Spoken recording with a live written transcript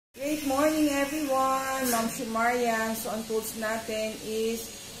Great morning everyone! Ma'am Shumarian. So ang tools natin is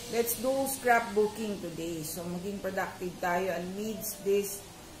let's do scrapbooking today. So maging productive tayo amidst this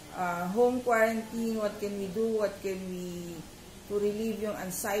home quarantine. What can we do? What can we to relieve yung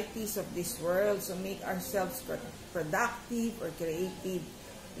anxieties of this world? So make ourselves productive or creative.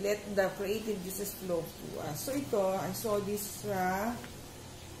 Let the creative juices flow to us. So ito, I saw this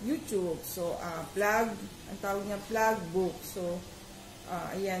YouTube. So plug, ang tawag niya plug book. So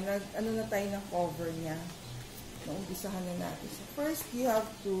ayan, ano na tayo ng cover niya. Naumpisahan na natin. So, first, you have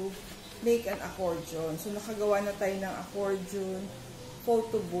to make an accordion. So, nakagawa na tayo ng accordion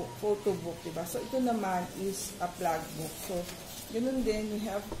photo book, diba? So, ito naman is a plug book. So, ganun din, you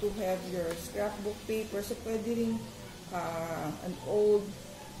have to have your scrapbook paper. So, pwede rin an old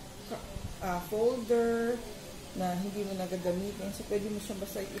folder na hindi mo nagagamitin. So, pwede mo siya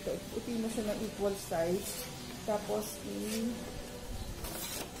basta itutin mo siya ng equal size. Tapos,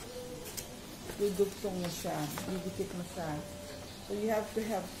 dudugtong mo siya, didikit mo siya. So, you have to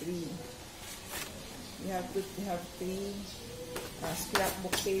have three. You have to have three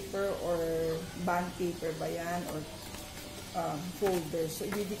scrapbook paper or bond paper ba yan, or folder. So,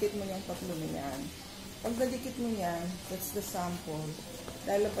 ididikit mo yung tatlo na yan. Pag nadikit mo yan, that's the sample.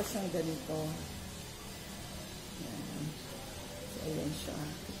 Lalabas siyang ganito. Yan. So, ayan siya.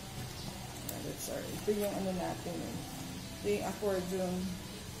 Ito yung ano natin eh. Ito yung accordion.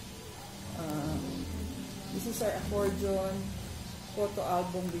 This is our accordion photo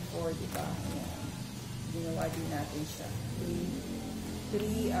album before, diba? Ayan. Ginawa din natin siya.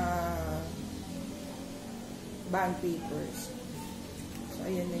 Three bond papers. So,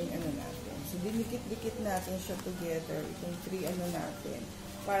 ayan na yung ano natin. So, dinikit-dikit natin siya together. Itong three ano natin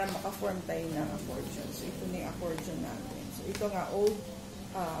para maka-form tayo ng accordion. So, ito na yung accordion natin. So, ito nga, old,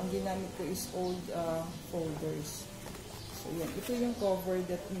 ang ginamit ko is old folders. So, yan. Ito yung cover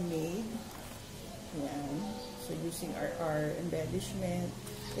that we made. Yan. So, using our embellishment.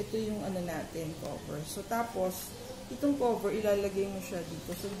 Ito yung ano natin, cover. So, tapos, itong cover, ilalagay mo siya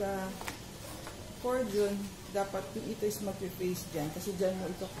dito. So, the accordion, dapat yung ito is mag-face dyan. Kasi dyan mo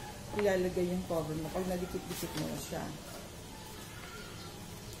ito ilalagay yung cover mo. Pag nadikit-dikit mo na siya.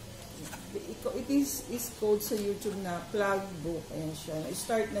 It is called sa YouTube na plug book. Ayan siya.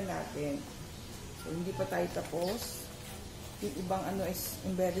 I-start na natin. So, hindi pa tayo tapos. Yung ibang ano is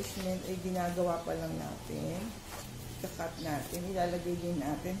embellishment ay ginagawa pa lang natin. Kakat natin. Ilalagay din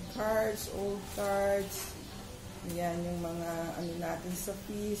natin cards, old cards. Yan yung mga ano natin sa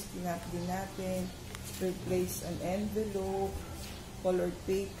piece. Kinat din natin. Replace an envelope, colored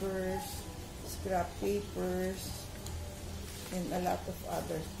papers, scrap papers, and a lot of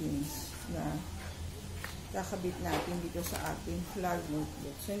other things na kakabit natin dito sa ating flag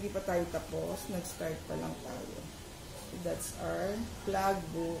notebook. So, hindi pa tayo tapos. Nag-start pa lang tayo. That's our plug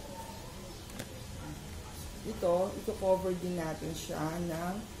book. Ito cover din natin siya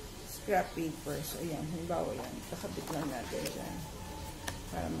ng scrap paper. So, ayan, halimbawa yan. Kakabit lang natin dyan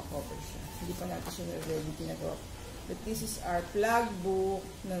para makover siya. Hindi pa natin siya ready pinagawa. But this is our plug book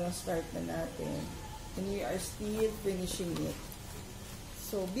na na-start na natin. And we are still finishing it.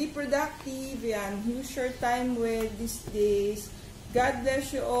 So, be productive. Yan. Use your time with these days. God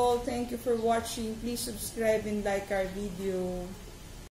bless you all. Thank you for watching. Please subscribe and like our video.